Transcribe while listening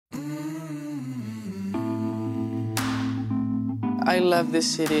I love this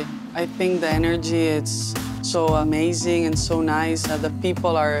city. I think the energy, it's so amazing and so nice. The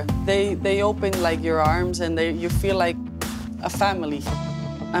people are, they open like your arms and you feel like a family.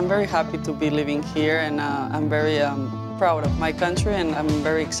 I'm very happy to be living here and I'm very proud of my country and I'm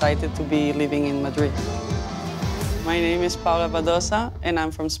very excited to be living in Madrid. My name is Paula Badosa and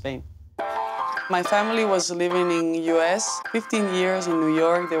I'm from Spain. My family was living in US, 15 years in New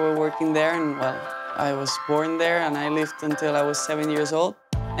York. They were working there and well, I was born there and I lived until I was 7 years old.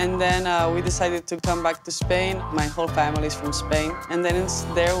 And then we decided to come back to Spain. My whole family is from Spain. And then it's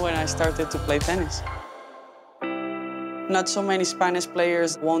there when I started to play tennis. Not so many Spanish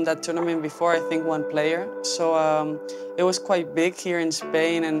players won that tournament before, I think one player. So it was quite big here in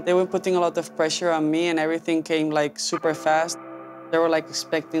Spain and they were putting a lot of pressure on me and everything came like super fast. They were like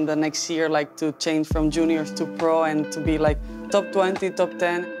expecting the next year like to change from juniors to pro and to be like top 20, top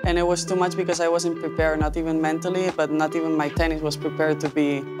 10. And it was too much because I wasn't prepared, not even mentally, but not even my tennis was prepared to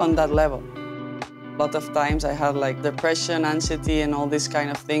be on that level. A lot of times I had like depression, anxiety, and all these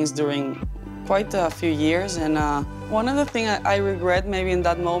kind of things during quite a few years. And one of the things I regret maybe in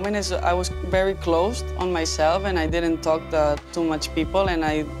that moment is I was very closed on myself and I didn't talk to too much people and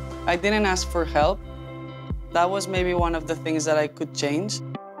I didn't ask for help. That was maybe one of the things that I could change.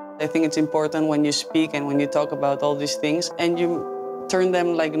 I think it's important when you speak and when you talk about all these things and you turn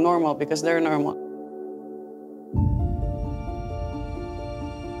them like normal because they're normal.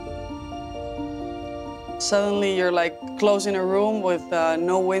 Suddenly you're like closed in a room with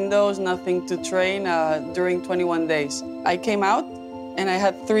no windows, nothing to train during 21 days. I came out and I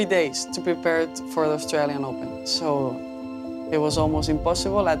had 3 days to prepare for the Australian Open. So it was almost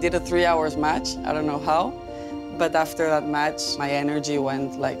impossible. I did a 3 hours match, I don't know how. But after that match, my energy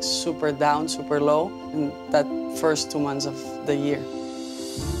went like super down, super low in that first 2 months of the year.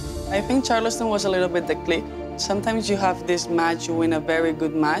 I think Charleston was a little bit the click. Sometimes you have this match, you win a very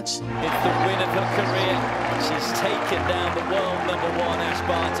good match. It's the win of her career. She's taken down the world #1 Ash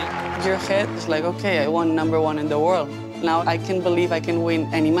Barty. Your head is like, okay, I won #1 in the world. Now I can believe I can win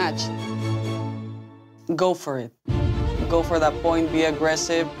any match. Go for it. Go for that point, be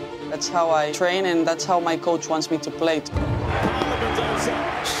aggressive. That's how I train and that's how my coach wants me to play. Paula Badosa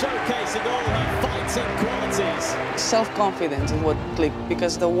showcasing all her fighting qualities. Self-confidence is what clicked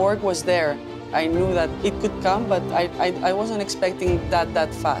because the work was there. I knew that it could come, but I wasn't expecting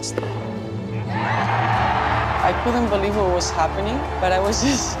that fast. I couldn't believe what was happening, but I was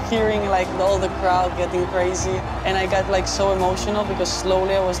just hearing like all the crowd getting crazy, and I got like so emotional because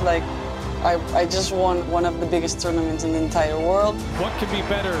slowly I was like, I just won one of the biggest tournaments in the entire world. What could be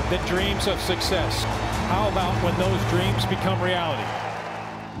better than dreams of success? How about when those dreams become reality?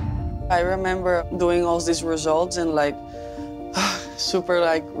 I remember doing all these results and like super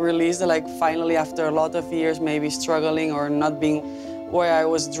like released, like finally after a lot of years maybe struggling or not being where I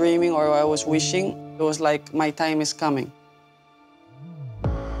was dreaming or I was wishing, it was like my time is coming.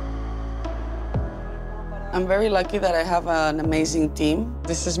 I'm very lucky that I have an amazing team.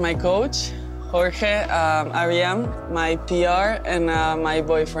 This is my coach, Jorge, Ariam, my PR, and my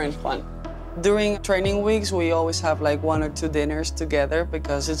boyfriend, Juan. During training weeks, we always have like 1 or 2 dinners together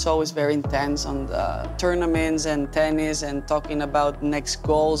because it's always very intense on the tournaments and tennis and talking about next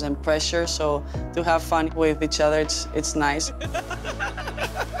goals and pressure. So to have fun with each other, it's nice.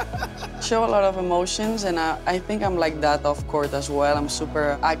 Show a lot of emotions, and I think I'm like that off court as well. I'm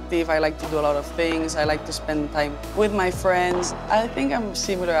super active. I like to do a lot of things. I like to spend time with my friends. I think I'm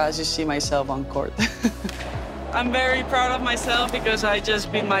similar as you see myself on court. I'm very proud of myself because I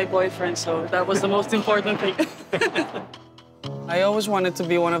just beat my boyfriend, so that was the most important thing. I always wanted to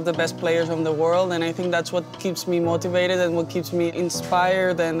be one of the best players in the world, and I think that's what keeps me motivated and what keeps me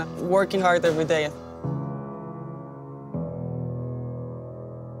inspired and working hard every day.